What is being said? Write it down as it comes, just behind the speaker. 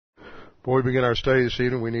Before we begin our study this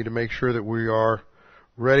evening, we need to make sure that we are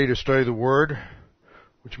ready to study the Word,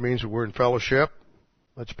 which means that we're in fellowship.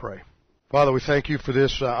 Let's pray. Father, we thank you for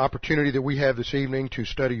this opportunity that we have this evening to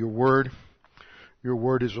study your Word. Your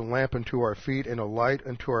Word is a lamp unto our feet and a light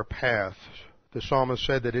unto our path. The psalmist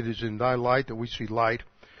said that it is in thy light that we see light,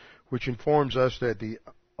 which informs us that the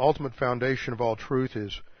ultimate foundation of all truth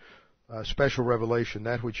is special revelation,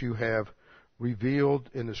 that which you have revealed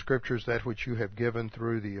in the Scriptures, that which you have given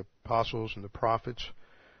through the apostles and the prophets.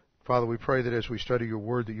 Father, we pray that as we study your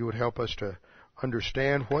Word, that you would help us to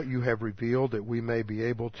understand what you have revealed, that we may be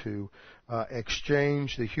able to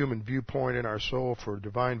exchange the human viewpoint in our soul for a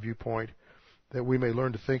divine viewpoint, that we may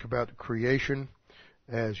learn to think about creation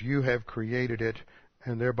as you have created it,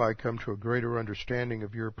 and thereby come to a greater understanding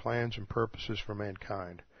of your plans and purposes for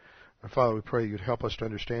mankind. And Father, we pray you'd help us to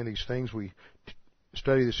understand these things we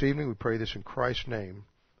study this evening. We pray this in Christ's name.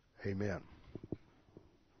 Amen.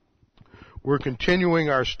 We're continuing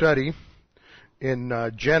our study in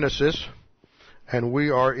Genesis, and we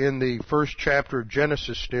are in the first chapter of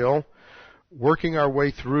Genesis still, working our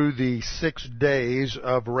way through the 6 days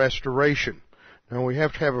of restoration. Now we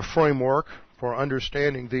have to have a framework for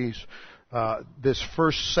understanding this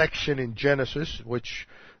first section in Genesis, which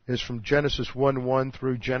is from Genesis 1:1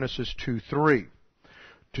 through Genesis 2:3.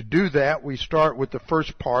 To do that, we start with the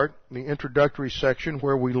first part, the introductory section,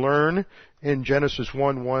 where we learn in Genesis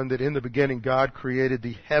 1:1 that in the beginning God created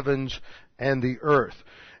the heavens and the earth.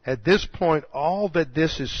 At this point, all that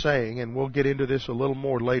this is saying, and we'll get into this a little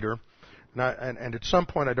more later, and at some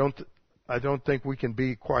point I don't think we can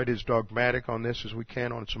be quite as dogmatic on this as we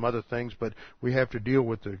can on some other things, but we have to deal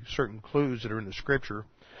with the certain clues that are in the Scripture.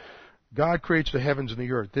 God creates the heavens and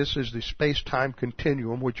the earth. This is the space-time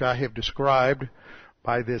continuum, which I have described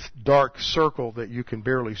by this dark circle that you can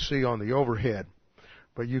barely see on the overhead,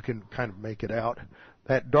 but you can kind of make it out.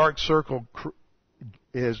 That dark circle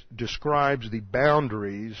describes the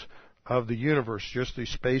boundaries of the universe, just the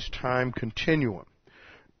space-time continuum.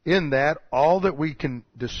 In that, all that we can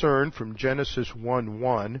discern from Genesis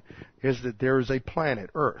 1:1 is that there is a planet,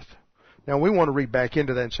 Earth. Now, we want to read back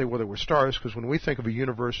into that and say, well, there were stars, because when we think of a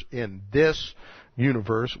universe in this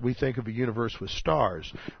universe, we think of a universe with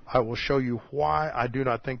stars. I will show you why I do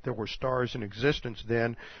not think there were stars in existence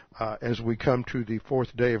then as we come to the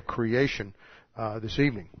fourth day of creation this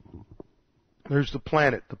evening. There's the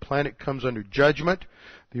planet. The planet comes under judgment.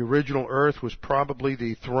 The original earth was probably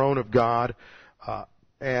the throne of God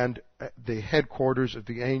and the headquarters of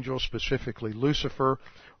the angels, specifically Lucifer.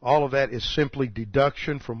 All of that is simply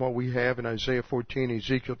deduction from what we have in Isaiah 14,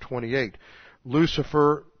 Ezekiel 28.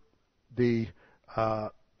 Lucifer, the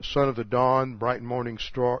son of the dawn, bright and morning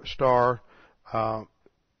star,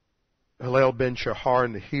 Hillel ben Shahar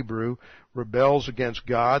in the Hebrew, rebels against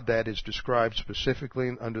God. That is described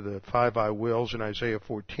specifically under the 5 I wills in Isaiah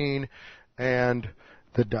 14, and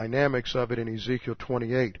the dynamics of it in Ezekiel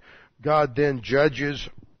 28. God then judges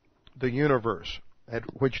the universe, at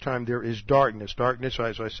which time there is darkness. Darkness,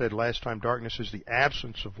 as I said last time, darkness is the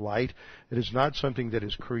absence of light. It is not something that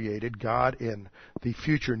is created. God, in the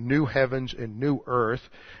future new heavens and new earth,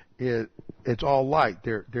 it's all light.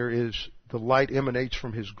 The light emanates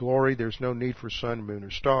from His glory. There's no need for sun, moon, or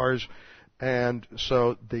stars. And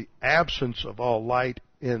so the absence of all light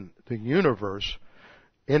in the universe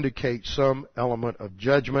indicates some element of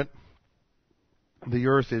judgment. The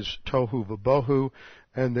earth is tohu vabohu,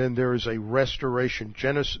 and then there is a restoration.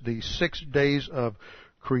 The 6 days of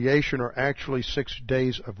creation are actually 6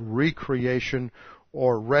 days of recreation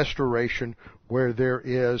or restoration, where there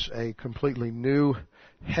is a completely new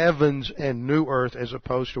heavens and new earth as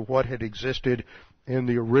opposed to what had existed in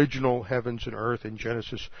the original heavens and earth in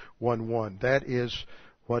Genesis 1:1. That is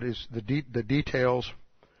what is the details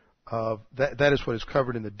of that is what is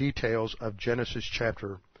covered in the details of Genesis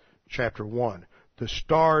chapter 1. The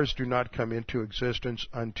stars do not come into existence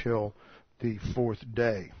until the fourth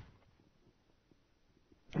day.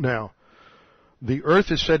 Now, the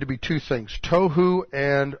earth is said to be two things, tohu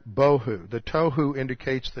and bohu. The tohu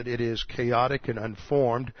indicates that it is chaotic and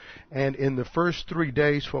unformed, and in the first 3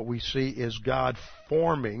 days what we see is God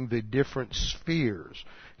forming the different spheres.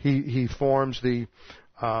 He forms the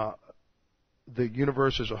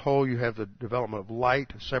universe as a whole. You have the development of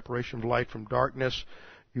light, separation of light from darkness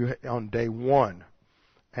on day 1.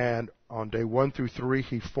 And on day 1 through 3,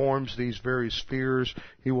 He forms these various spheres.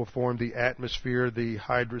 He will form the atmosphere, the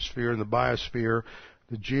hydrosphere, and the biosphere,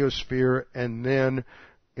 the geosphere, and then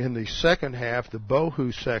in the second half, the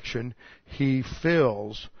bohu section, He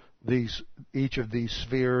fills each of these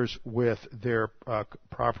spheres with their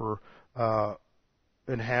proper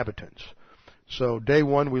inhabitants. So day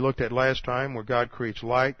 1 we looked at last time, where God creates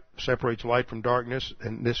light, separates light from darkness,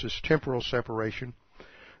 and this is temporal separation.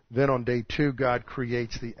 Then on day 2, God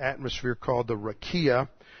creates the atmosphere called the rakia,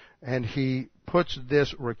 and He puts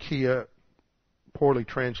this rakia, poorly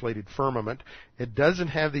translated firmament. It doesn't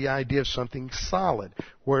have the idea of something solid,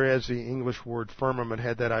 whereas the English word firmament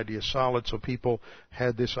had that idea solid, so people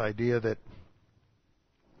had this idea that,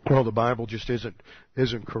 well, the Bible just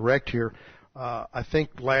isn't correct here. I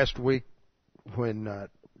think last week when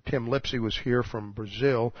Tim Lipsey was here from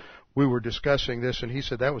Brazil, we were discussing this, and he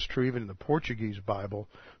said that was true even in the Portuguese Bible.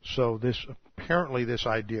 So apparently this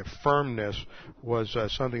idea of firmness was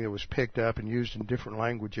something that was picked up and used in different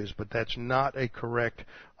languages, but that's not a correct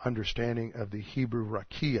understanding of the Hebrew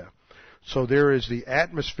rakia. So there is the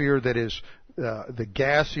atmosphere that is the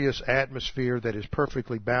gaseous atmosphere that is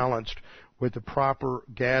perfectly balanced with the proper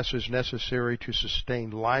gases necessary to sustain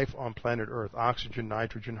life on planet Earth: oxygen,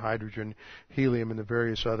 nitrogen, hydrogen, helium, and the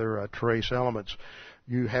various other trace elements.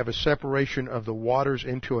 You have a separation of the waters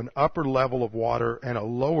into an upper level of water and a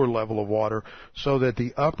lower level of water, so that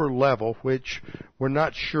the upper level, which we're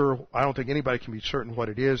not sure, I don't think anybody can be certain what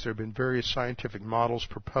it is. There have been various scientific models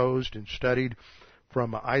proposed and studied,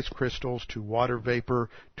 from ice crystals to water vapor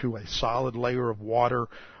to a solid layer of water.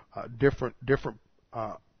 Different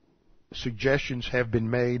suggestions have been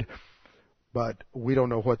made, but we don't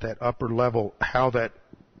know what that upper level, how that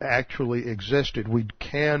actually existed. We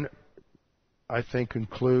can, I think,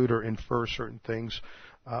 conclude or infer certain things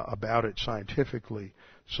about it scientifically.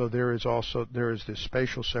 So there is this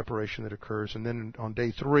spatial separation that occurs. And then on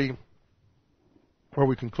day 3, where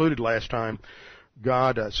we concluded last time,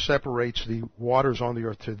 God separates the waters on the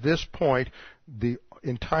earth. To this point, the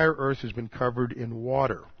entire earth has been covered in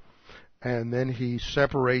water. And then He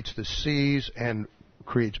separates the seas and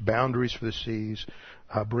creates boundaries for the seas,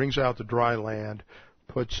 brings out the dry land,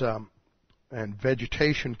 and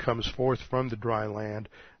vegetation comes forth from the dry land,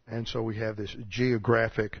 and so we have this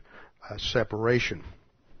geographic separation.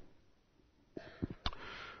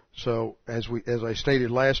 So as I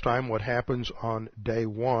stated last time, what happens on day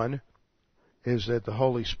 1 is that the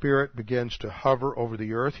Holy Spirit begins to hover over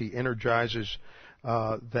the earth. He energizes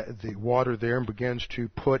the water there and begins to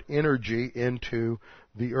put energy into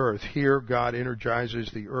the earth. Here, God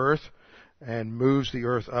energizes the earth and moves the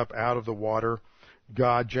earth up out of the water.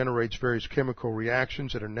 God generates various chemical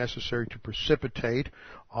reactions that are necessary to precipitate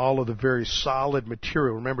all of the very solid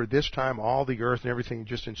material. Remember, this time all the earth and everything is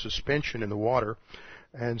just in suspension in the water.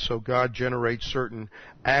 And so God generates certain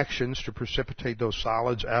actions to precipitate those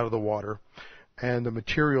solids out of the water. And the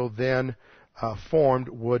material then formed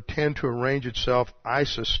would tend to arrange itself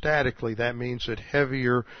isostatically. That means that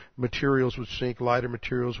heavier materials would sink, lighter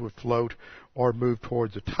materials would float or move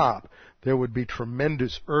towards the top. There would be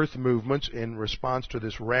tremendous earth movements in response to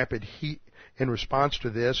this rapid heat, and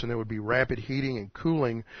there would be rapid heating and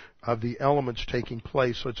cooling of the elements taking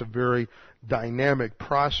place. So it's a very dynamic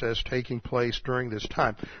process taking place during this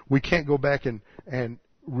time. We can't go back and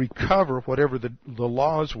recover whatever the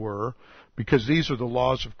laws were, because these are the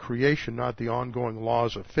laws of creation, not the ongoing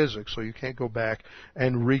laws of physics. So you can't go back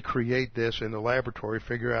and recreate this in the laboratory,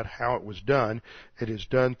 figure out how it was done. It is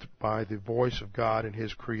done by the voice of God and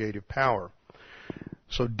His creative power.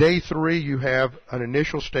 So day 3, you have an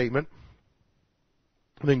initial statement.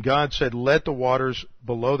 Then God said, "Let the waters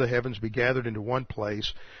below the heavens be gathered into one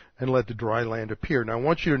place, and let the dry land appear." Now I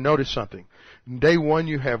want you to notice something. In day 1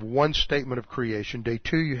 you have one statement of creation. Day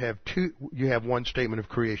 2 you have one statement of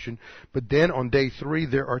creation. But then on day 3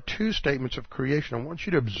 there are 2 statements of creation. I want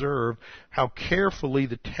you to observe how carefully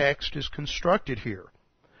the text is constructed here.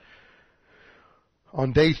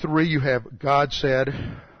 On day 3 you have God said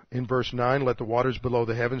in verse 9, "Let the waters below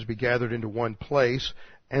the heavens be gathered into one place."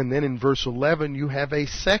 And then in verse 11 you have a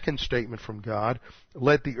second statement from God,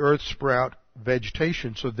 "Let the earth sprout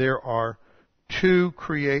vegetation." So there are 2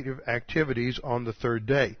 creative activities on the 3rd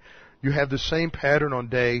day. You have the same pattern on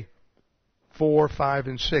day 4, 5,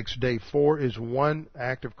 and 6. Day 4 is one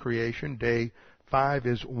act of creation. Day 5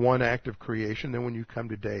 is one act of creation. Then when you come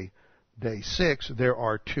to day 6, there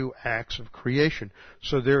are 2 acts of creation.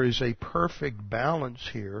 So there is a perfect balance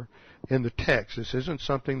here in the text. This isn't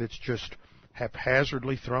something that's just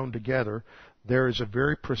haphazardly thrown together. There is a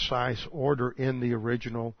very precise order in the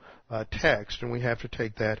original text, and we have to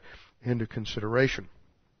take that into consideration.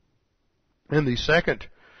 In the second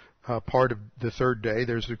part of the 3rd day,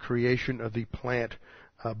 there's the creation of the plant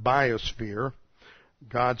biosphere.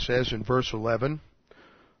 God says in verse 11,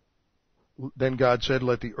 "Then God said,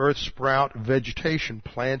 let the earth sprout vegetation,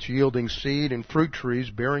 plants yielding seed, and fruit trees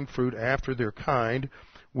bearing fruit after their kind,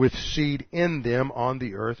 with seed in them on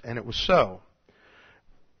the earth," and it was so.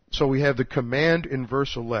 So we have the command in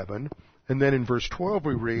verse 11, and then in verse 12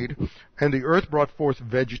 we read, "And the earth brought forth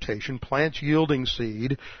vegetation, plants yielding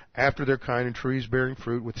seed after their kind, and trees bearing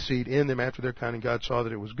fruit with seed in them after their kind, and God saw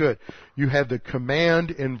that it was good." You have the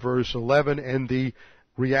command in verse 11 and the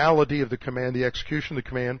reality of the command, the execution of the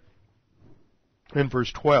command in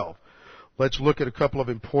verse 12. Let's look at a couple of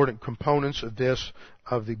important components of this,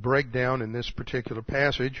 of the breakdown in this particular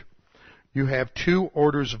passage. You have two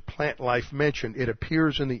orders of plant life mentioned. It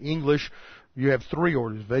appears in the English, you have three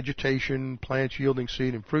orders: vegetation, plants yielding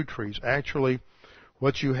seed, and fruit trees. Actually,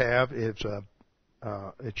 what you have is,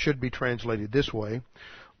 it should be translated this way: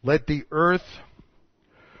 let the earth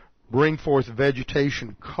bring forth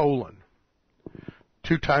vegetation,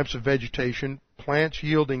 two types of vegetation, plants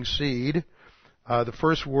yielding seed. The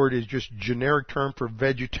first word is just generic term for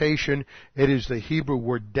vegetation. It is the Hebrew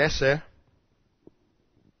word deseh.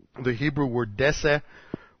 The Hebrew word deseh,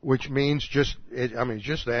 which means just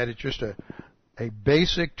that. It's just a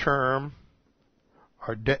basic term,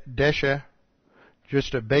 or deseh,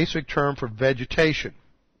 just a basic term for vegetation.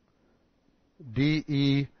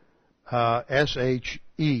 D-E-S-H-E.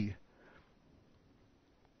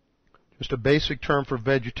 Just a basic term for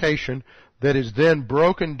vegetation that is then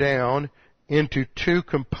broken down into two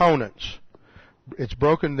components. It's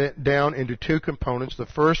broken down into two components. The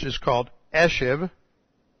first is called eshev,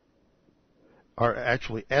 or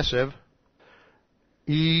actually esev,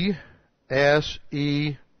 E-S-E-B.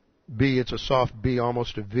 It's a soft B,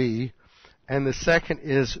 almost a V. And the second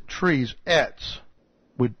is trees, etz.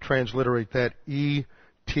 We'd transliterate that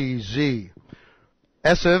E-T-Z.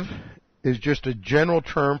 Esev is just a general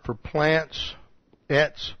term for plants,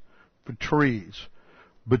 etz for trees.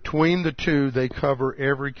 Between the two, they cover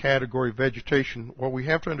every category of vegetation. What we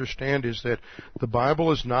have to understand is that the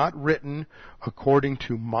Bible is not written according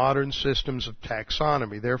to modern systems of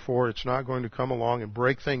taxonomy. Therefore, it's not going to come along and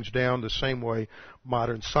break things down the same way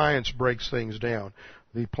modern science breaks things down.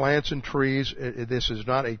 The plants and trees, this is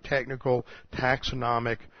not a technical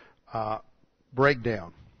taxonomic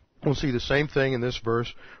breakdown. We'll see the same thing in this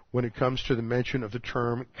verse when it comes to the mention of the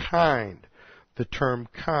term kind. The term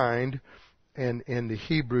kind in the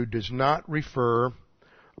Hebrew does not refer,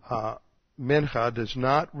 mincha does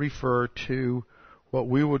not refer to what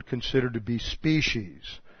we would consider to be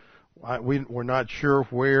species. We're not sure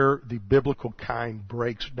where the biblical kind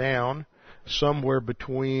breaks down. Somewhere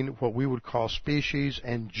between what we would call species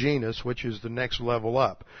and genus, which is the next level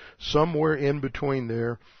up. Somewhere in between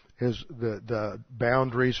there is the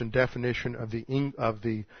boundaries and definition of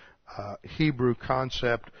the Hebrew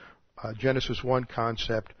concept, Genesis 1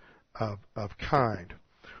 concept of kind.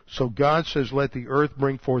 So God says, let the earth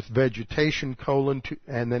bring forth vegetation,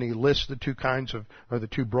 and then he lists the two kinds of, or the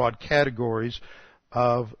two broad categories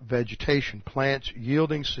of vegetation: plants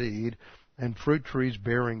yielding seed and fruit trees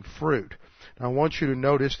bearing fruit. Now I want you to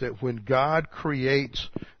notice that when God creates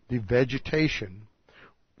the vegetation,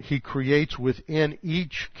 he creates within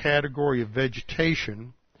each category of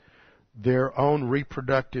vegetation their own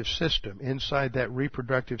reproductive system. Inside that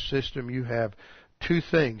reproductive system you have two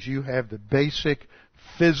things. You have the basic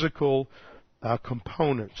physical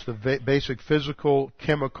components, the basic physical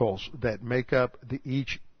chemicals that make up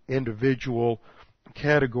each individual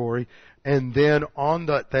category, and then on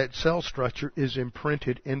that cell structure is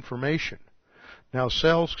imprinted information. Now,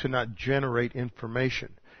 cells cannot generate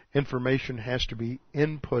information. Information has to be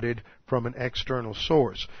inputted from an external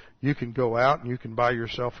source. You can go out and you can buy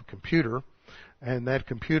yourself a computer, and that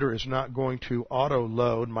computer is not going to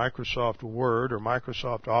auto-load Microsoft Word or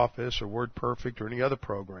Microsoft Office or WordPerfect or any other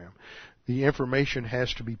program. The information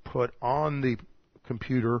has to be put on the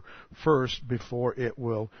computer first before it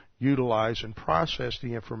will utilize and process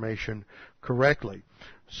the information correctly.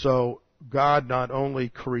 So God not only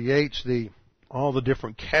creates all the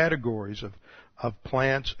different categories of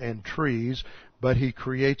plants and trees, but he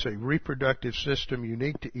creates a reproductive system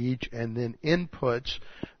unique to each and then inputs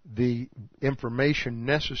the information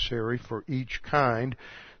necessary for each kind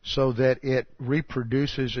so that it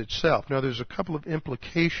reproduces itself. Now, there's a couple of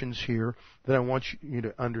implications here that I want you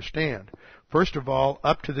to understand. First of all,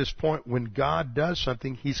 up to this point, when God does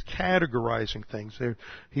something, he's categorizing things.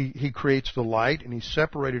 He creates the light, and he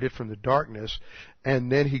separated it from the darkness,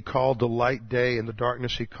 and then he called the light day, and the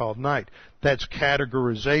darkness he called night. That's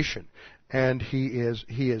categorization. And he is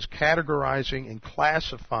categorizing and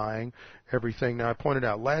classifying everything. Now, I pointed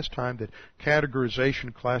out last time that categorization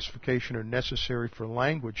and classification are necessary for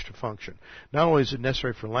language to function. Not only is it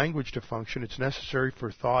necessary for language to function, it's necessary for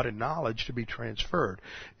thought and knowledge to be transferred.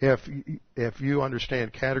 If you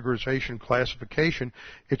understand categorization and classification,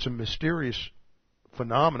 it's a mysterious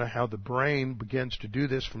phenomena how the brain begins to do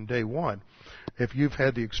this from day one. If you've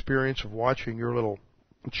had the experience of watching your little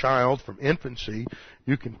child from infancy,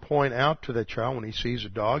 you can point out to that child when he sees a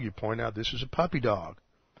dog, you point out this is a puppy dog.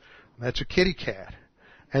 That's a kitty cat.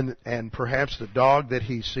 And perhaps the dog that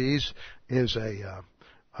he sees is a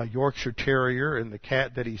Yorkshire Terrier, and the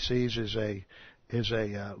cat that he sees is a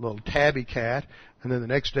little tabby cat. And then the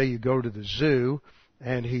next day you go to the zoo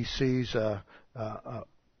and he sees a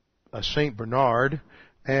Saint Bernard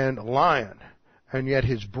and a lion. And yet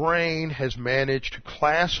his brain has managed to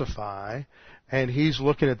classify, and he's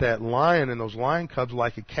looking at that lion and those lion cubs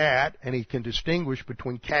like a cat, and he can distinguish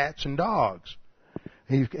between cats and dogs.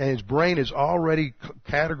 And his brain is already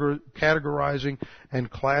categorizing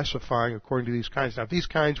and classifying according to these kinds. Now, if these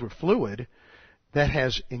kinds were fluid, that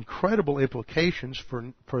has incredible implications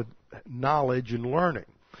for knowledge and learning.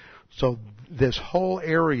 So this whole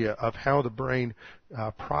area of how the brain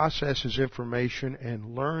processes information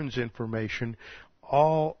and learns information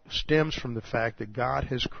all stems from the fact that God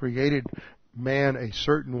has created man a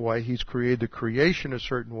certain way. He's created the creation a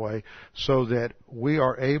certain way so that we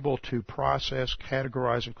are able to process,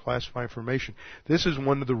 categorize, and classify information. This is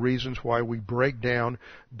one of the reasons why we break down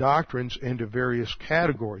doctrines into various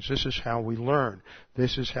categories. This is how we learn.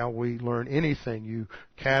 This is how we learn anything. You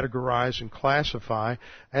categorize and classify,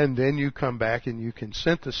 and then you come back and you can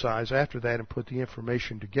synthesize after that and put the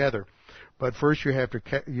information together. But first you have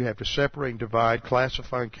to separate and divide,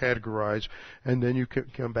 classify and categorize, and then you can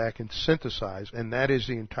come back and synthesize. And that is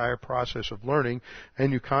the entire process of learning.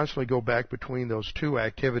 And you constantly go back between those two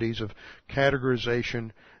activities of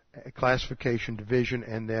categorization, classification, division,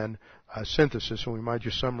 and then synthesis. And we might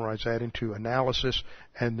just summarize that into analysis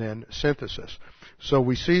and then synthesis. So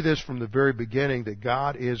we see this from the very beginning that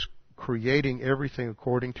God is creating everything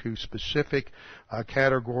according to specific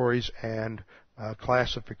categories and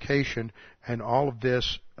classification, and all of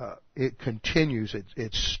this, it continues.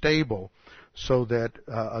 It's stable, so that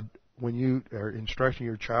when you are instructing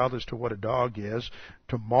your child as to what a dog is,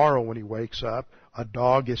 tomorrow when he wakes up, a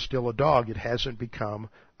dog is still a dog. It hasn't become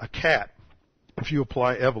a cat. If you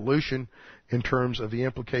apply evolution in terms of the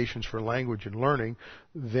implications for language and learning,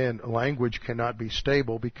 then language cannot be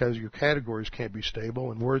stable because your categories can't be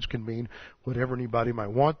stable, and words can mean whatever anybody might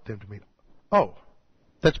want them to mean. Oh,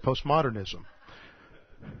 that's postmodernism.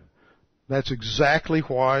 That's exactly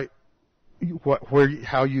how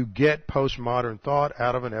you get postmodern thought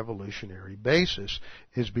out of an evolutionary basis,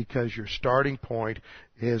 is because your starting point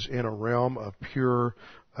is in a realm of pure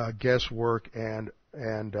guesswork and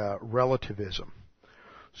relativism.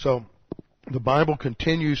 So the Bible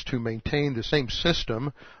continues to maintain the same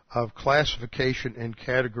system of classification and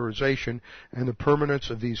categorization, and the permanence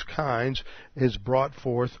of these kinds is brought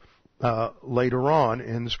forth later on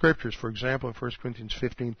in the Scriptures. For example, in 1 Corinthians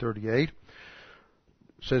 15:38,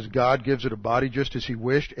 it says, God gives it a body just as He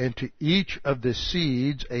wished, and to each of the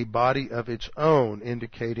seeds a body of its own,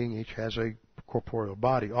 indicating each has a corporeal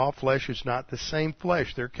body. All flesh is not the same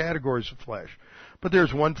flesh. There are categories of flesh. But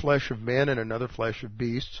there's one flesh of men, and another flesh of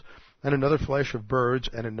beasts, and another flesh of birds,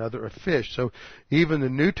 and another of fish. So even the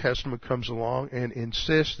New Testament comes along and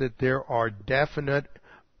insists that there are definite,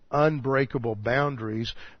 unbreakable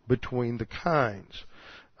boundaries between the kinds.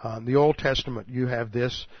 In the Old Testament, you have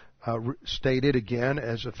this stated again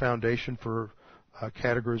as a foundation for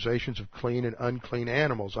categorizations of clean and unclean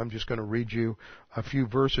animals. I'm just going to read you a few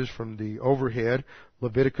verses from the overhead,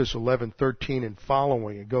 Leviticus 11:13 and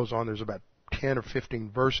following. It goes on. There's about 10 or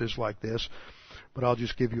 15 verses like this, but I'll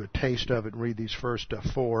just give you a taste of it and read these first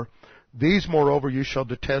 4. These, moreover, you shall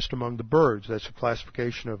detest among the birds. That's a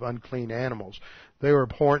classification of unclean animals. They are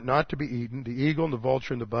abhorrent, not to be eaten: the eagle and the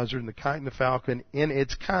vulture and the buzzard and the kite and the falcon in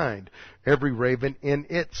its kind, every raven in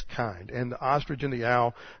its kind, and the ostrich and the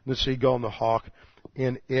owl and the seagull and the hawk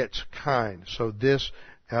in its kind. So this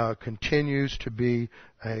continues to be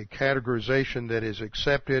a categorization that is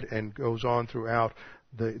accepted and goes on throughout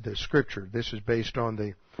the Scripture. This is based on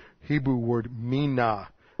the Hebrew word minah,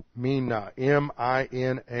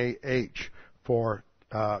 M-I-N-A-H, for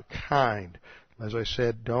kind. As I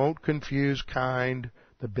said, don't confuse kind,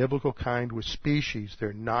 the biblical kind, with species.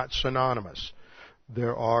 They're not synonymous.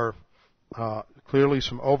 There are clearly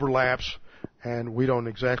some overlaps, and we don't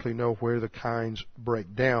exactly know where the kinds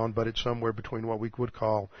break down, but it's somewhere between what we would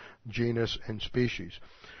call genus and species.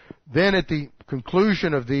 Then at the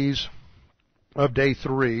conclusion of day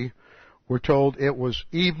 3, we're told it was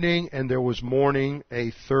evening and there was morning, a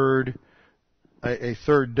third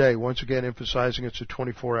day. Once again, emphasizing it's a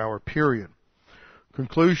 24-hour period.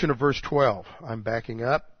 Conclusion of verse 12. I'm backing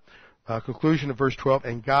up. Conclusion of verse 12,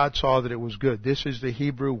 and God saw that it was good. This is the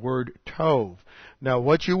Hebrew word tov. Now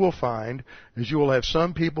what you will find is you will have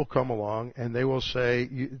some people come along and they will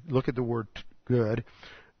say, look at the word good,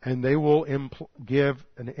 and they will give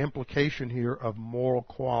an implication here of moral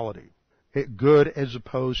quality. Good as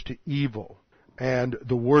opposed to evil. And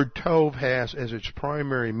the word tov has as its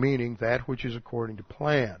primary meaning that which is according to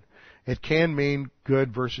plan. It can mean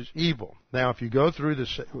good versus evil. Now, if you go through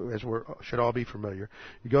this, as we should all be familiar,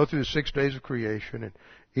 you go through the 6 days of creation, and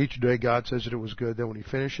each day God says that it was good. Then when He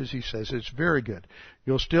finishes, He says it's very good.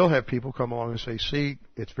 You'll still have people come along and say, see,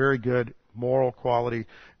 it's very good, moral quality,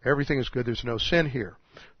 everything is good, there's no sin here.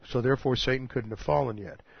 So therefore Satan couldn't have fallen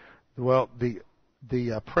yet. Well,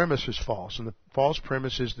 the premise is false, and the false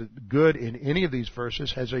premise is that good in any of these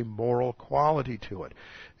verses has a moral quality to it.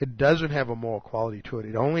 It doesn't have a moral quality to it.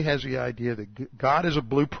 It only has the idea that God is a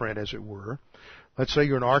blueprint, as it were. Let's say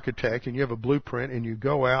you're an architect and you have a blueprint and you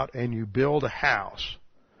go out and you build a house.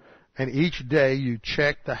 And each day you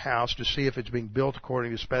check the house to see if it's being built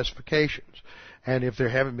according to specifications. And if there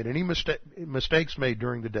haven't been any mistakes made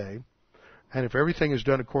during the day, and if everything is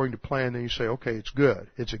done according to plan, then you say, okay, it's good.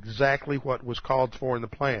 It's exactly what was called for in the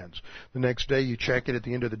plans. The next day you check it at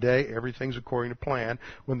the end of the day, everything's according to plan.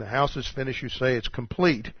 When the house is finished, you say it's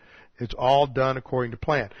complete. It's all done according to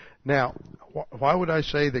plan. Now, why would I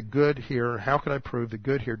say that good here, how can I prove that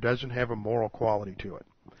good here doesn't have a moral quality to it?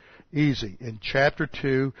 Easy. In chapter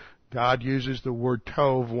 2, God uses the word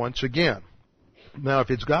tov once again. Now, if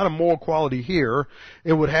it's got a moral quality here,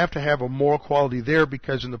 it would have to have a moral quality there,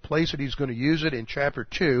 because in the place that He's going to use it in chapter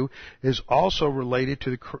 2 is also related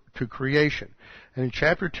to creation. And in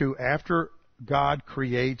chapter 2, after God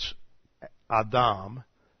creates Adam,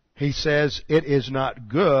 He says it is not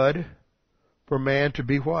good for man to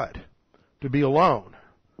be what? To be alone.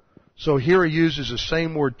 So here He uses the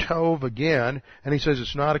same word tov again, and He says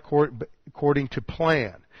it's not according to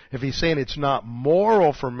plan. If He's saying it's not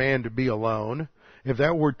moral for man to be alone, if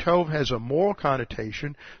that word tov has a moral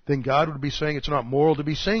connotation, then God would be saying it's not moral to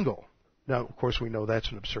be single. Now, of course, we know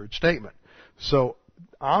that's an absurd statement. So,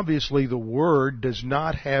 obviously, the word does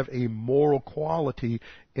not have a moral quality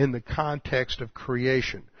in the context of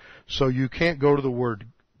creation. So you can't go to the word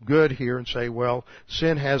good here and say, well,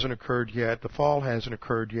 sin hasn't occurred yet, the fall hasn't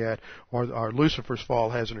occurred yet, or Lucifer's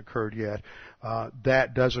fall hasn't occurred yet.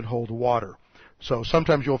 That doesn't hold water. So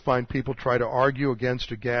sometimes you'll find people try to argue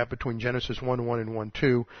against a gap between Genesis 1:1 and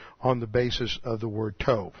 1:2 on the basis of the word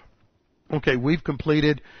tov. Okay, we've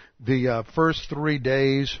completed the first 3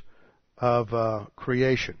 days of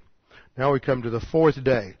creation. Now we come to the 4th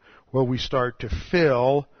day, where we start to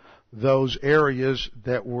fill those areas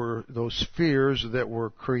that were, those spheres that were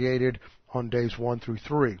created on days 1 through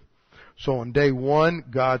 3. So on day 1,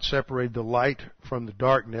 God separated the light from the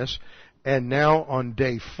darkness. And now on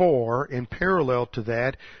day 4, in parallel to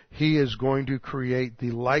that, He is going to create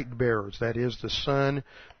the light bearers, that is the sun,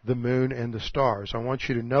 the moon, and the stars. I want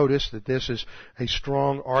you to notice that this is a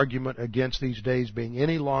strong argument against these days being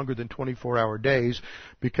any longer than 24-hour days,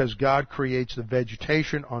 because God creates the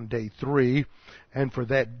vegetation on day 3, and for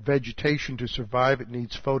that vegetation to survive, it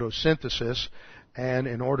needs photosynthesis, and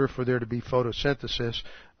in order for there to be photosynthesis,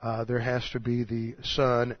 there has to be the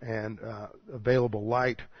sun and available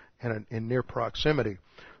light and in near proximity.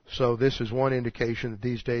 So this is one indication that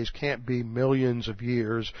these days can't be millions of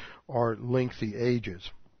years or lengthy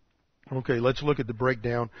ages. Okay, let's look at the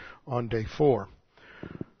breakdown on day 4.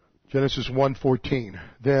 Genesis 1:14.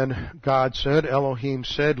 Then God said, Elohim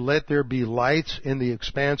said, let there be lights in the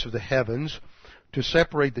expanse of the heavens to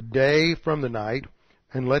separate the day from the night,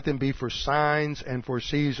 and let them be for signs and for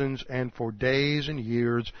seasons and for days and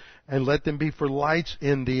years, and let them be for lights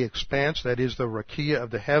in the expanse, that is the rakia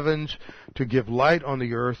of the heavens, to give light on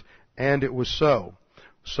the earth. And it was so.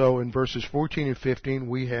 So in verses 14 and 15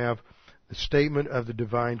 we have the statement of the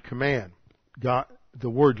divine command. God, the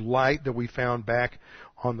word light that we found back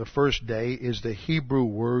on the first day is the Hebrew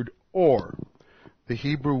word or. The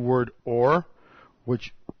Hebrew word or,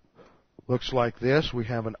 which looks like this. We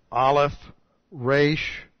have an aleph,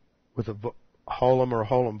 Resh, with a holem or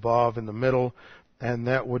holem vav in the middle, and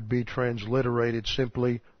that would be transliterated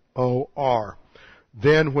simply O-R.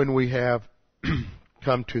 Then when we have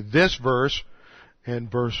come to this verse, in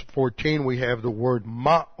verse 14 we have the word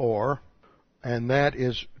ma'or, and that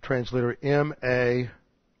is transliterated M-A-O-R.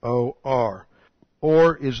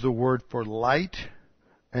 Or is the word for light,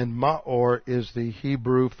 and ma'or is the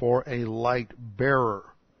Hebrew for a light bearer.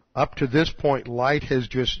 Up to this point, light has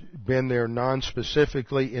just been there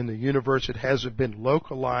non-specifically in the universe. It hasn't been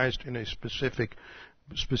localized in a specific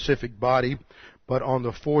body. But on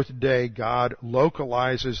the 4th day, God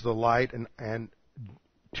localizes the light and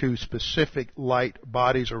to specific light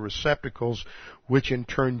bodies or receptacles, which in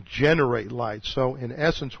turn generate light. So in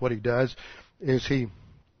essence what he does is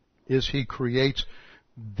he creates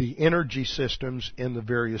the energy systems in the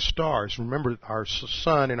various stars. Remember, our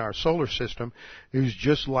sun in our solar system is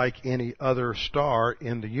just like any other star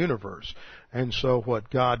in the universe. And so what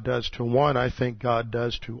God does to one, I think God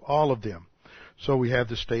does to all of them. So we have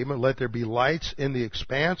the statement, let there be lights in the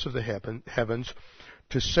expanse of the heavens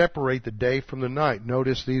to separate the day from the night.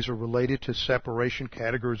 Notice these are related to separation,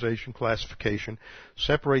 categorization, classification.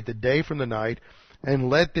 Separate the day from the night, and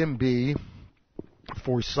let them be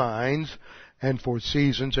for signs and for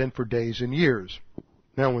seasons and for days and years.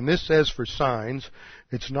 Now, when this says for signs,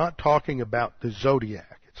 it's not talking about the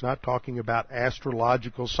zodiac. It's not talking about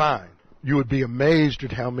astrological sign. You would be amazed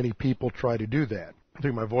at how many people try to do that. I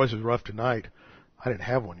think my voice is rough tonight. I didn't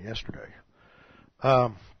have one yesterday.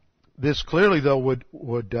 This clearly, though, would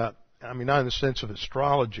not in the sense of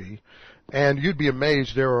astrology, and you'd be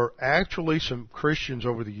amazed, there are actually some Christians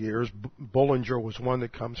over the years, Bullinger was one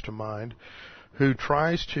that comes to mind, who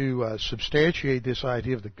tries to substantiate this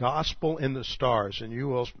idea of the gospel in the stars. And you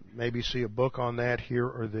will maybe see a book on that here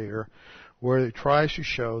or there, where it tries to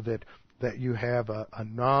show that you have a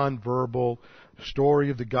nonverbal story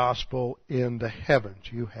of the gospel in the heavens.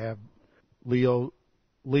 You have Leo,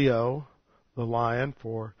 the lion,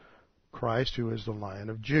 for Christ, who is the Lion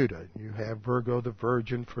of Judah. You have Virgo, the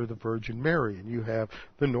Virgin, for the Virgin Mary. And you have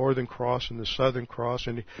the Northern Cross and the Southern Cross.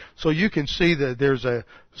 And so you can see that there's a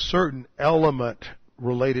certain element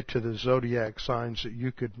related to the zodiac signs that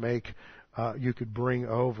you could you could bring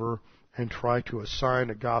over and try to assign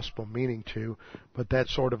a gospel meaning to. But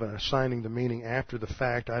that's sort of an assigning the meaning after the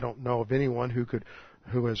fact. I don't know of anyone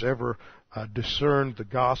who has ever discerned the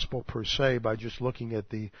gospel per se by just looking at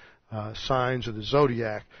the signs of the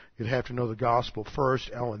zodiac. You'd have to know the gospel first,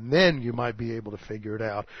 and then you might be able to figure it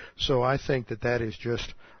out. So I think that is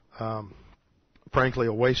just, frankly,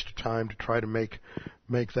 a waste of time to try to make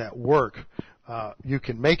that work. You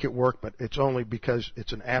can make it work, but it's only because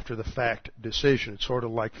it's an after-the-fact decision. It's sort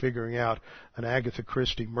of like figuring out an Agatha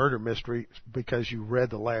Christie murder mystery because you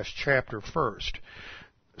read the last chapter first.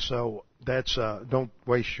 So that's don't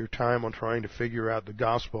waste your time on trying to figure out the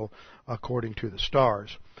gospel according to the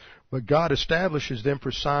stars. But God establishes them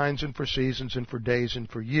for signs and for seasons and for days and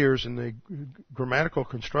for years. And the grammatical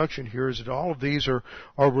construction here is that all of these are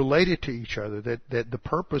related to each other. That the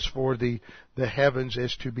purpose for the heavens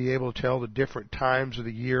is to be able to tell the different times of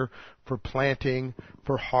the year for planting,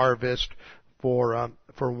 for harvest, for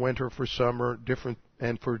winter, for summer,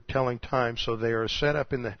 and for telling time. So they are set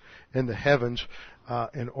up in the heavens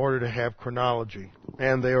in order to have chronology.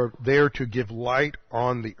 And they are there to give light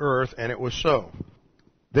on the earth, and it was so.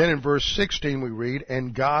 Then in verse 16 we read,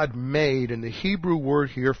 and God made, and the Hebrew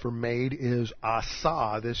word here for made is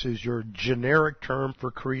asa. This is your generic term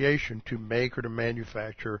for creation, to make or to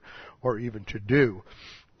manufacture or even to do.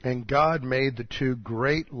 And God made the two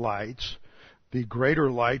great lights, the greater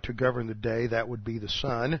light to govern the day, that would be the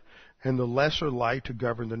sun, and the lesser light to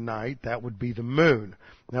govern the night, that would be the moon.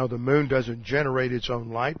 Now the moon doesn't generate its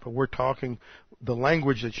own light, but we're talking, the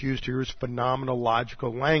language that's used here is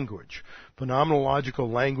phenomenological language.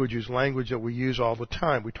 Phenomenological language is language that we use all the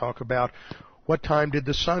time. We talk about, what time did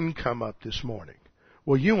the sun come up this morning?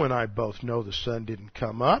 Well, you and I both know the sun didn't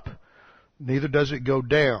come up. Neither does it go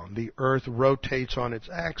down. The earth rotates on its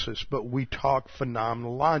axis, but we talk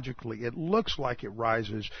phenomenologically. It looks like it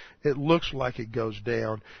rises. It looks like it goes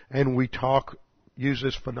down. And we use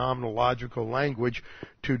this phenomenological language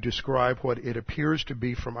to describe what it appears to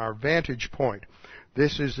be from our vantage point.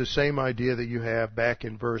 This is the same idea that you have back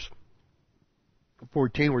in verse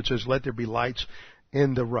 14 where it says, let there be lights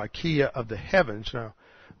in the rakia of the heavens. Now,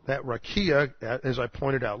 that rakia, as I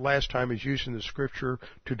pointed out last time, is used in the Scripture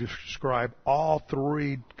to describe all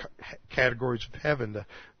three categories of heaven,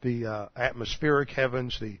 the atmospheric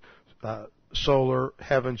heavens, the solar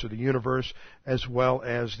heavens of the universe, as well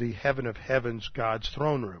as the heaven of heavens, God's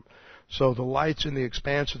throne room. So the lights in the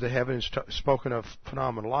expanse of the heaven is spoken of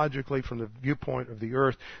phenomenologically from the viewpoint of the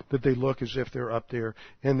earth, that they look as if they're up there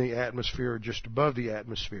in the atmosphere, just above the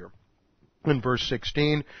atmosphere. In verse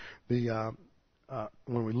 16,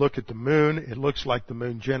 when we look at the moon, it looks like the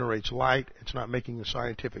moon generates light. It's not making a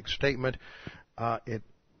scientific statement. It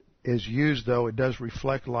is used, though, it does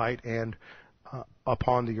reflect light and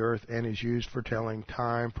upon the earth, and is used for telling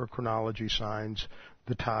time, for chronology, signs,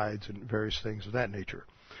 the tides, and various things of that nature.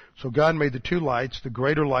 So God made the two lights, the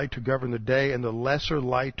greater light to govern the day and the lesser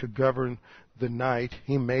light to govern the night.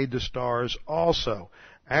 He made the stars also.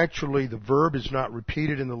 Actually, the verb is not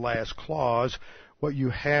repeated in the last clause. what you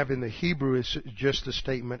have in the Hebrew is just the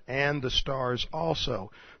statement, and the stars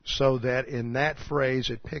also, so that in that phrase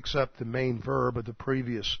it picks up the main verb of the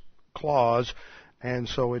previous clause, and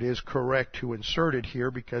so it is correct to insert it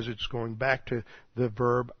here because it's going back to the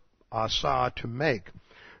verb asa, to make.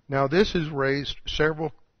 Now this has raised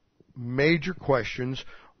several major questions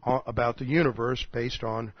about the universe based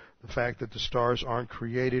on the fact that the stars aren't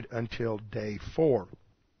created until day 4.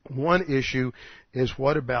 One issue is,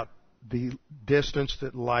 what about the distance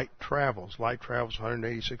that light travels? Light travels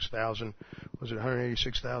 186,000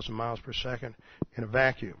 miles per second in a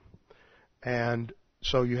vacuum. And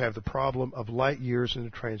so you have the problem of light years and the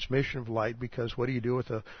transmission of light, because what do you do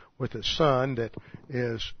with a sun that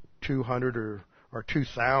is 200 or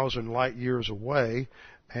 2,000 light years away,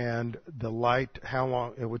 and the light, how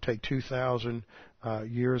long it would take 2,000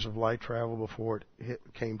 years of light travel before it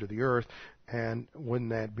came to the Earth, and wouldn't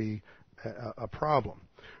that be a problem?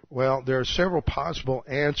 Well, there are several possible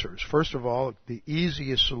answers. First of all, the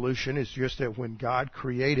easiest solution is just that when God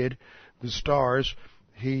created the stars,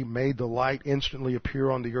 He made the light instantly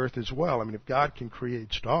appear on the earth as well. I mean, if God can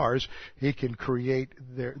create stars, He can create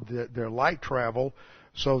their light travel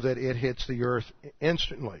so that it hits the earth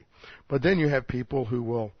instantly. But then you have people who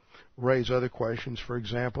will raise other questions. For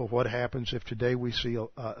example, what happens if today we see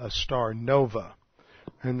a star nova,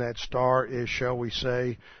 and that star is, shall we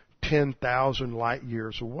say, 10,000 light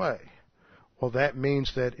years away? Well, that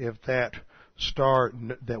means that if that star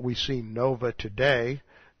that we see nova today,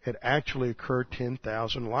 it actually occurred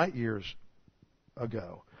 10,000 light years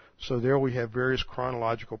ago. So there we have various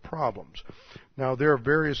chronological problems. Now, there are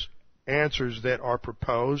various answers that are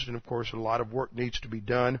proposed, and of course a lot of work needs to be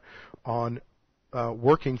done on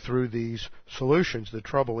working through these solutions. The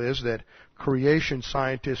trouble is that creation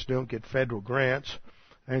scientists don't get federal grants,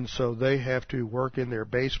 and so they have to work in their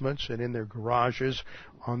basements and in their garages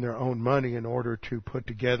on their own money in order to put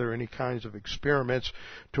together any kinds of experiments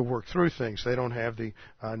to work through things. They don't have the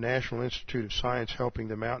National Institute of Science helping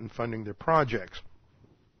them out and funding their projects.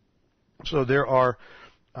 So there are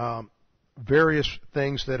various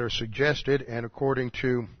things that are suggested, and according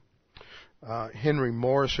to Henry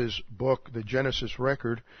Morris's book, The Genesis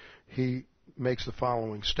Record, he makes the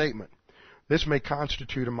following statement. This may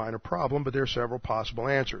constitute a minor problem, but there are several possible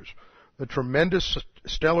answers. The tremendous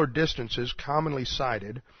stellar distances commonly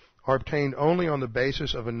cited are obtained only on the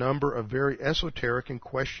basis of a number of very esoteric and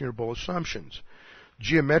questionable assumptions.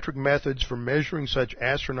 Geometric methods for measuring such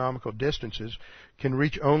astronomical distances can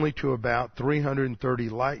reach only to about 330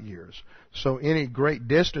 light years. So any great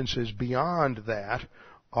distances beyond that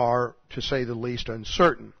are, to say the least,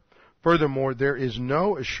 uncertain. Furthermore, there is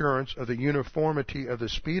no assurance of the uniformity of the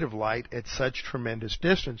speed of light at such tremendous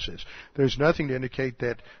distances. There's nothing to indicate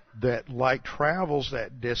that light travels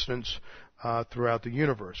that distance throughout the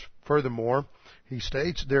universe. Furthermore, he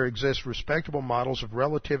states there exist respectable models of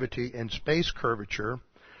relativity and space curvature,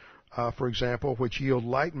 for example, which yield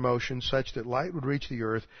light motion such that light would reach the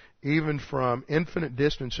Earth even from infinite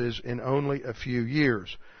distances in only a few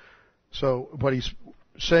years. So what he's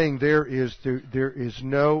saying there is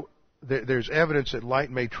there's evidence that light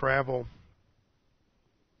may not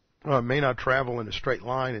travel in a straight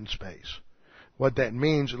line in space. What that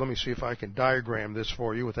means, let me see if I can diagram this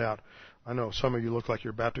for you without, I know some of you look like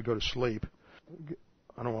you're about to go to sleep.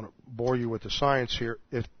 I don't want to bore you with the science here.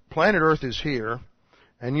 If planet Earth is here,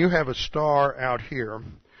 and you have a star out here,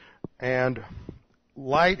 and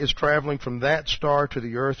light is traveling from that star to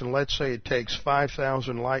the Earth, and let's say it takes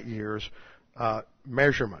 5,000 light years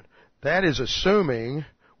measurement. That is assuming,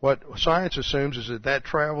 what science assumes is that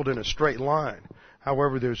traveled in a straight line.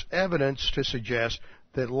 However, there's evidence to suggest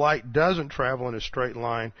that light doesn't travel in a straight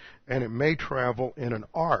line, and it may travel in an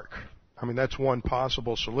arc. I mean, that's one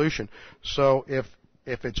possible solution. So if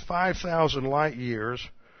it's 5,000 light years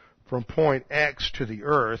from point X to the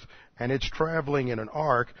Earth, and it's traveling in an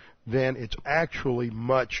arc, then it's actually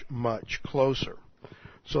much, much closer.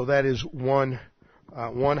 So that is one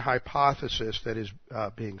hypothesis that is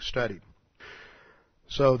being studied.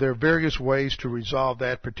 So there are various ways to resolve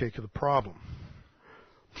that particular problem.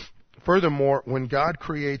 Furthermore, when God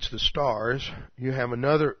creates the stars, you have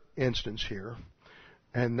another instance here,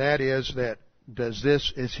 and that is that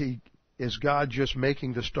is God just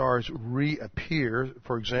making the stars reappear?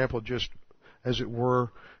 For example, just as it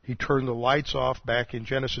were, He turned the lights off back in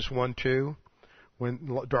Genesis 1:2.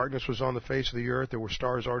 When darkness was on the face of the earth, there were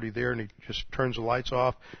stars already there, and He just turns the lights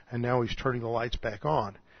off, and now He's turning the lights back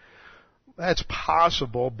on. That's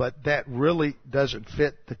possible, but that really doesn't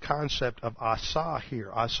fit the concept of asa here.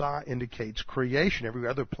 Asa indicates creation. Every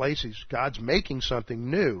other place, God's making something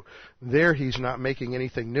new. There, He's not making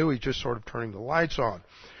anything new. He's just sort of turning the lights on.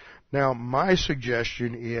 Now, my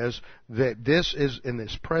suggestion is that this is, in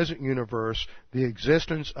this present universe, the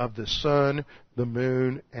existence of the sun, the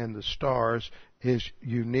moon, and the stars is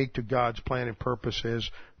unique to God's plan and purposes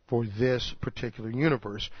for this particular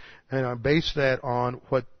universe. And I base that on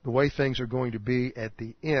the way things are going to be at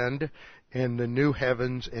the end in the new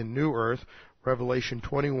heavens and new earth. Revelation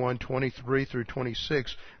 21:23 through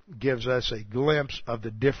 26 gives us a glimpse of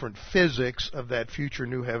the different physics of that future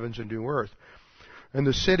new heavens and new earth. And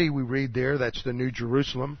the city we read there, that's the New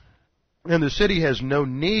Jerusalem. And the city has no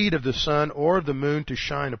need of the sun or of the moon to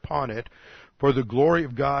shine upon it, for the glory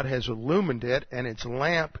of God has illumined it, and its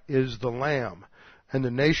lamp is the Lamb. And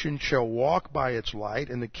the nations shall walk by its light,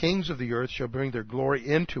 and the kings of the earth shall bring their glory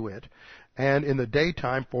into it. And in the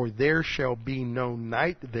daytime, for there shall be no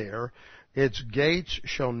night there, its gates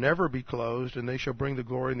shall never be closed, and they shall bring the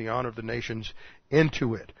glory and the honor of the nations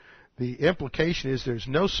into it. The implication is there's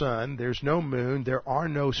no sun, there's no moon, there are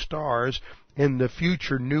no stars in the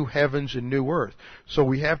future new heavens and new earth. So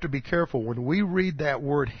we have to be careful. When we read that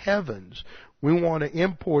word heavens, we want to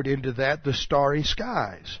import into that the starry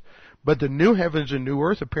skies. But the new heavens and new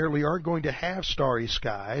earth apparently aren't going to have starry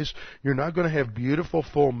skies. You're not going to have beautiful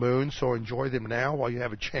full moons, so enjoy them now while you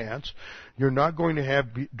have a chance. You're not going to have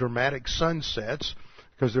dramatic sunsets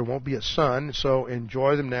because there won't be a sun, so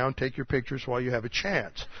enjoy them now and take your pictures while you have a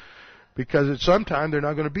chance. Because at some time they're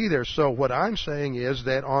not going to be there. So what I'm saying is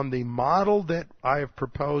that on the model that I have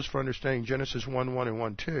proposed for understanding Genesis 1:1 and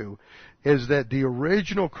 1:2 is that the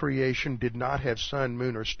original creation did not have sun,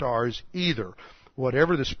 moon, or stars either.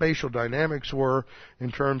 Whatever the spatial dynamics were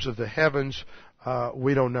in terms of the heavens,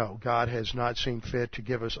 we don't know. God has not seen fit to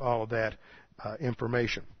give us all of that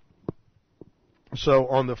information. So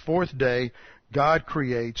on the fourth day, God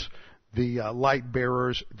creates the light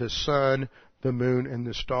bearers, the sun, the moon, and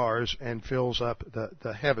the stars, and fills up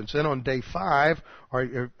the heavens. Then on day 5,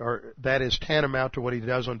 or that is tantamount to what he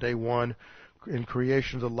does on day 1 in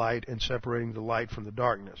creation of the light and separating the light from the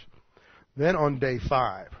darkness. Then on day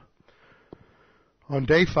 5,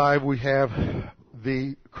 we have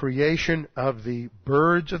the creation of the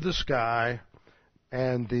birds of the sky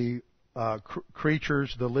and the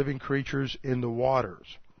creatures, the living creatures in the waters.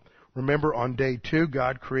 Remember, on day 2,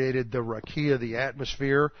 God created the rakia, the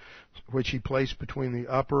atmosphere, which he placed between the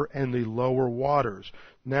upper and the lower waters.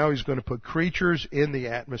 Now he's going to put creatures in the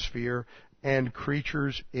atmosphere and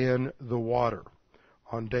creatures in the water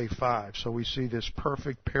on day 5. So we see this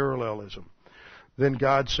perfect parallelism. Then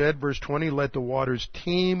God said, verse 20, let the waters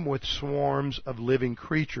teem with swarms of living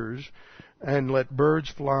creatures, and let birds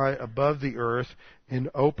fly above the earth in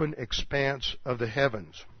open expanse of the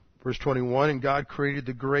heavens. Verse 21, and God created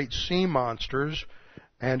the great sea monsters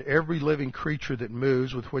and every living creature that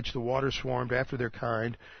moves, with which the waters swarmed after their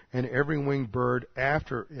kind, and every winged bird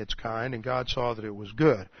after its kind, and God saw that it was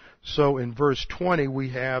good. So in verse 20 we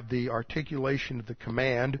have the articulation of the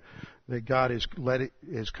command that God is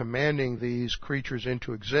commanding these creatures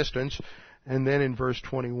into existence, and then in verse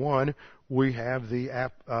 21 we have the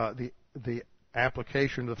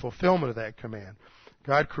application, the fulfillment of that command.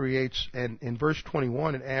 God creates, and in verse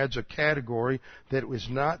 21 it adds a category that was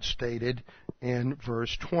not stated in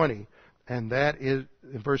verse 20. And that is,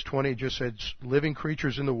 in verse 20 it just said living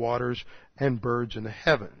creatures in the waters and birds in the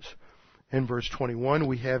heavens. In verse 21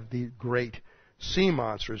 we have the great sea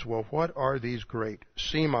monsters. Well, what are these great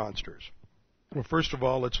sea monsters? Well, first of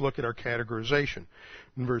all, let's look at our categorization.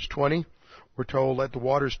 In verse 20, we're told, let the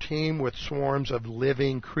waters teem with swarms of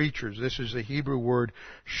living creatures. This is the Hebrew word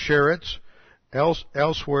sheretz.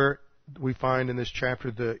 Elsewhere, we find in this chapter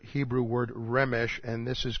the Hebrew word remesh, and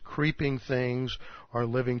this is creeping things or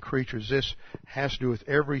living creatures. This has to do with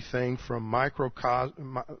everything from the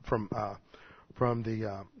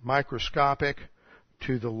microscopic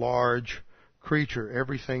to the large creature,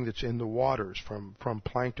 everything that's in the waters, from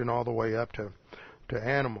plankton all the way up to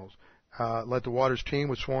animals. Let the waters teem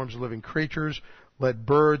with swarms of living creatures. Let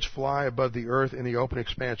birds fly above the earth in the open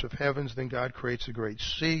expanse of heavens. Then God creates the great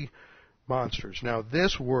sea monsters. Now,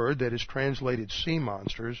 this word that is translated sea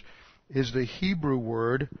monsters is the Hebrew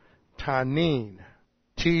word tanin.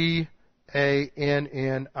 Tannin.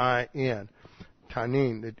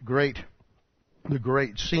 Tanin, the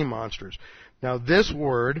great sea monsters. Now, this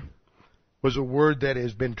word was a word that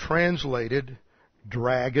has been translated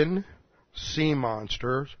dragon, sea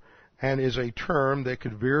monsters, and is a term that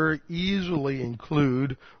could very easily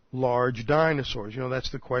include large dinosaurs. You know,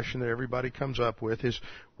 that's the question that everybody comes up with is,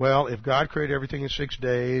 well, if God created everything in 6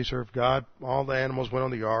 days, or if all the animals went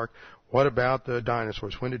on the ark, what about the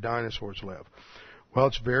dinosaurs? When did dinosaurs live? Well,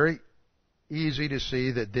 it's very easy to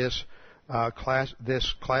see that this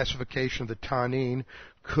classification of the Tannin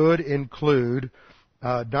could include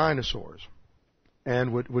dinosaurs.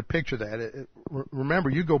 And would picture that.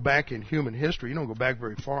 Remember, you go back in human history, you don't go back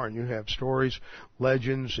very far, and you have stories,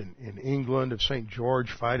 legends in England of St.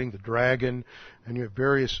 George fighting the dragon, and you have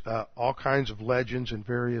various, all kinds of legends in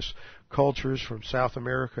various cultures from South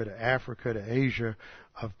America to Africa to Asia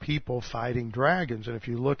of people fighting dragons. And if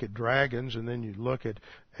you look at dragons and then you look at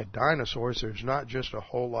dinosaurs, there's not just a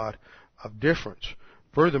whole lot of difference.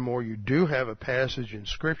 Furthermore, you do have a passage in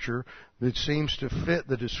Scripture that seems to fit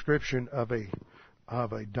the description of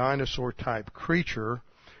a dinosaur-type creature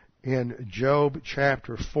in Job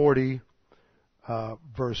chapter 40,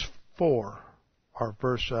 verse 4, or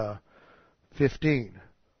verse 15.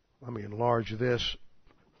 Let me enlarge this.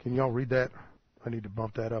 Can y'all read that? I need to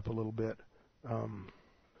bump that up a little bit.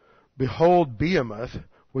 Behold Behemoth,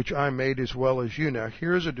 which I made as well as you. Now,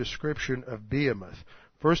 here's a description of Behemoth.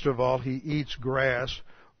 First of all, he eats grass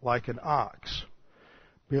like an ox.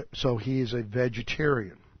 So he is a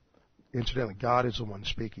vegetarian. Incidentally, God is the one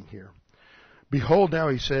speaking here. Behold now,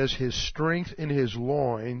 he says, his strength in his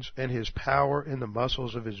loins and his power in the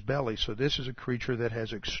muscles of his belly. So this is a creature that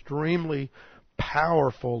has extremely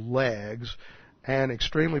powerful legs and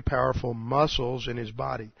extremely powerful muscles in his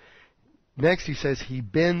body. Next, he says he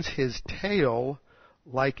bends his tail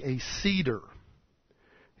like a cedar.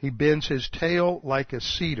 He bends his tail like a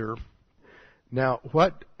cedar. Now,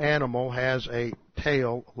 what animal has a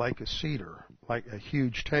tail like a cedar, like a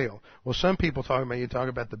huge tail? Well, some people talk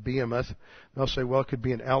about the behemoth. They'll say, well, it could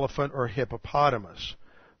be an elephant or a hippopotamus.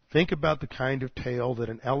 Think about the kind of tail that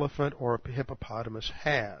an elephant or a hippopotamus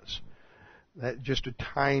has. That just a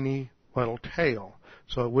tiny little tail.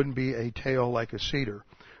 So it wouldn't be a tail like a cedar.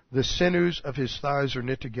 The sinews of his thighs are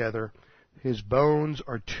knit together. His bones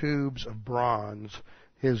are tubes of bronze.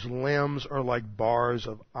 His limbs are like bars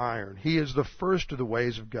of iron. He is the first of the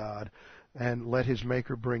ways of God, and let his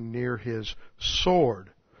Maker bring near his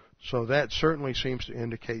sword. So that certainly seems to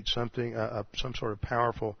indicate something, some sort of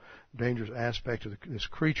powerful, dangerous aspect of this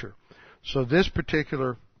creature. So this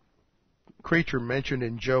particular creature mentioned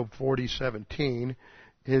in Job 40:17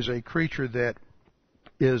 is a creature that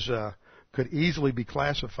is could easily be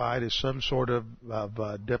classified as some sort of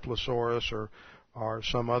Diplosaurus or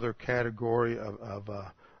some other category of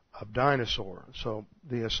dinosaur. So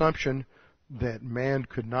the assumption that man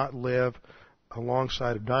could not live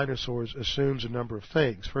alongside of dinosaurs assumes a number of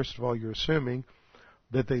things. First of all, you're assuming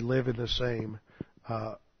that they live in the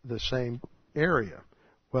same area.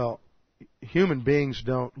 Well, human beings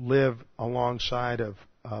don't live alongside of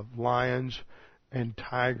lions and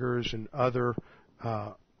tigers and other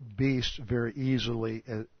beasts very easily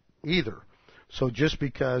either. So just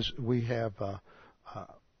because we have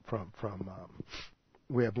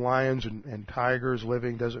we have lions and tigers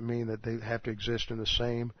living doesn't mean that they have to exist in the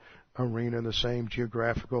same arena, in the same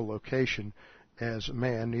geographical location as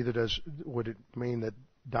man. Neither would it mean that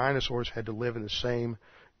dinosaurs had to live in the same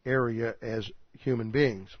area as human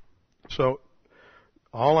beings. So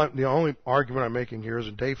the only argument I'm making here is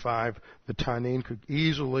in day 5, the Tannin could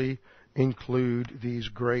easily include these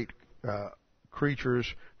great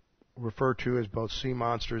creatures referred to as both sea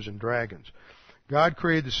monsters and dragons. God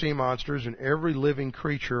created the sea monsters and every living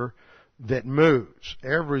creature that moves.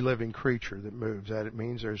 Every living creature that moves. That it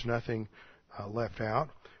means there's nothing left out.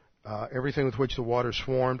 Everything with which the waters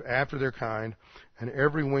swarmed after their kind, and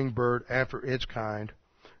every winged bird after its kind.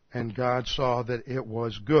 And God saw that it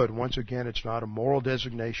was good. Once again, it's not a moral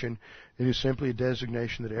designation. It is simply a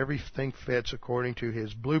designation that everything fits according to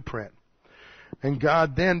His blueprint. And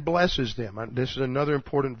God then blesses them. This is another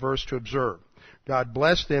important verse to observe. God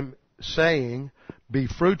blessed them, saying, be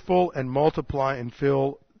fruitful and multiply and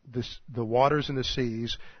fill the waters and the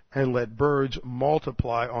seas, and let birds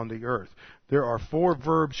multiply on the earth. There are 4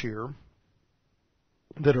 verbs here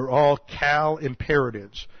that are all cal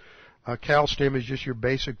imperatives. Cal stem is just your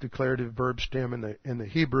basic declarative verb stem in the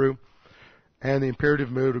Hebrew, and the imperative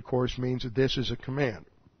mood, of course, means that this is a command.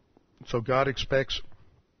 So God expects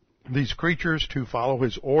these creatures to follow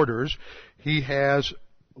His orders. He has,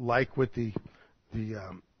 like with the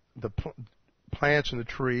plants and the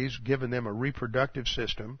trees, given them a reproductive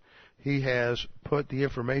system. He has put the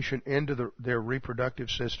information into their reproductive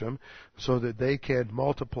system so that they can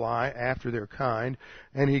multiply after their kind,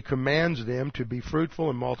 and He commands them to be fruitful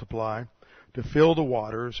and multiply, to fill the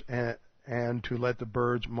waters, and to let the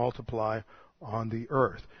birds multiply on the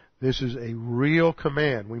earth. This is a real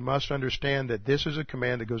command. We must understand that this is a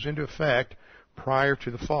command that goes into effect prior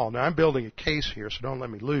to the fall. Now, I'm building a case here, so don't let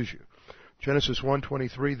me lose you. Genesis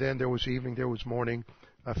 1:23, then there was evening, there was morning,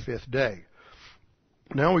 a 5th day.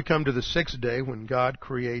 Now we come to the 6th day when God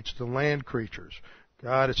creates the land creatures.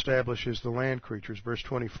 God establishes the land creatures. Verse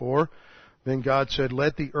 24, Then God said,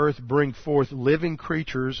 "Let the earth bring forth living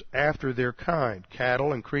creatures after their kind,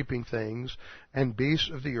 cattle and creeping things, and beasts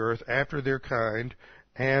of the earth after their kind,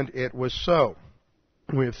 and it was so."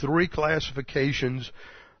 We have three classifications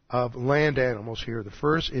of land animals here. The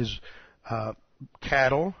first is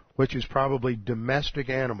cattle, which is probably domestic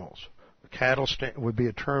animals. Cattle would be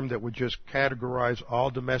a term that would just categorize all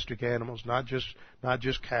domestic animals, not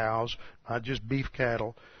just cows, not just beef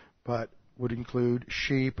cattle, but would include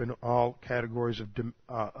sheep and all categories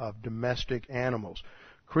of domestic animals.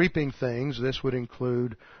 Creeping things, this would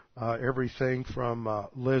include everything from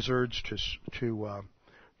lizards to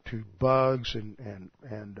bugs and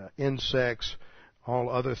insects, all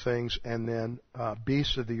other things, and then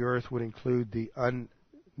beasts of the earth would include the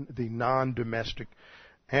non-domestic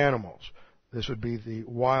animals. This would be the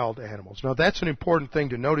wild animals. Now that's an important thing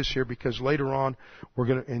to notice here, because later on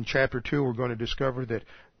in chapter 2 we're going to discover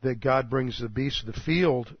that God brings the beasts of the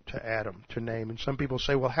field to Adam to name. And some people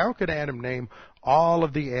say, well, how could Adam name all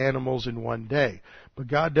of the animals in one day? But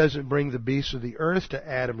God doesn't bring the beasts of the earth to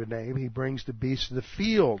Adam to name. He brings the beasts of the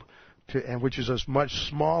field which is a much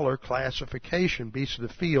smaller classification. Beasts of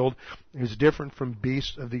the field is different from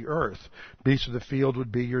beasts of the earth. Beasts of the field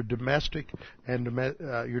would be your domestic and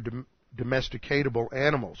your domesticatable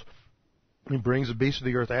animals. He brings the beasts of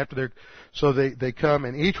the earth after so they come,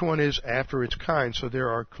 and each one is after its kind. So there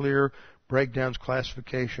are clear breakdowns,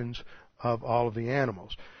 classifications of all of the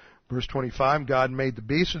animals. Verse 25, God made the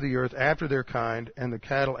beasts of the earth after their kind, and the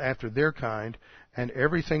cattle after their kind, and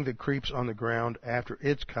everything that creeps on the ground after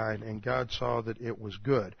its kind, and God saw that it was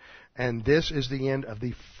good. And this is the end of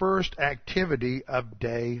the first activity of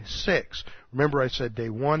day 6. Remember I said day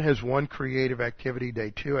 1 has one creative activity,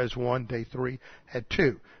 day 2 has one, day 3 had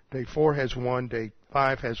 2, day 4 has one, day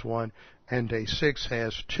 5 has one, and day 6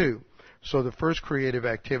 has 2. So the first creative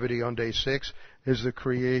activity on day 6 is the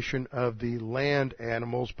creation of the land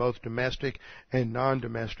animals, both domestic and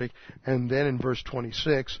non-domestic. And then in verse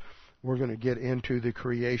 26, we're going to get into the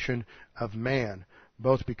creation of man,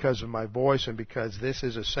 both because of my voice and because this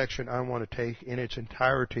is a section I want to take in its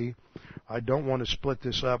entirety. I don't want to split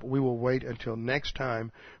this up. We will wait until next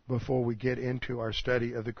time before we get into our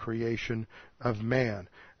study of the creation of man,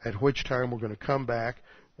 at which time we're going to come back.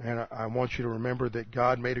 And I want you to remember that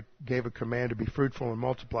God gave a command to be fruitful and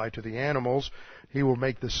multiply to the animals. He will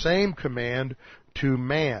make the same command to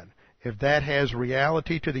man. If that has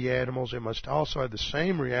reality to the animals, it must also have the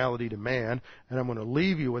same reality to man. And I'm going to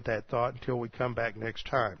leave you with that thought until we come back next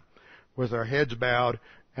time, with our heads bowed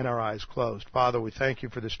and our eyes closed. Father, we thank you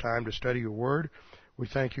for this time to study your word. We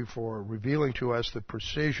thank you for revealing to us the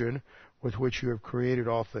precision with which you have created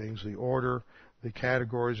all things, the order, the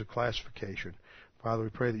categories of classification. Father, we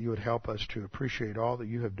pray that you would help us to appreciate all that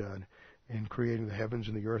you have done in creating the heavens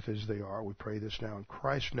and the earth as they are. We pray this now in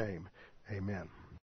Christ's name. Amen.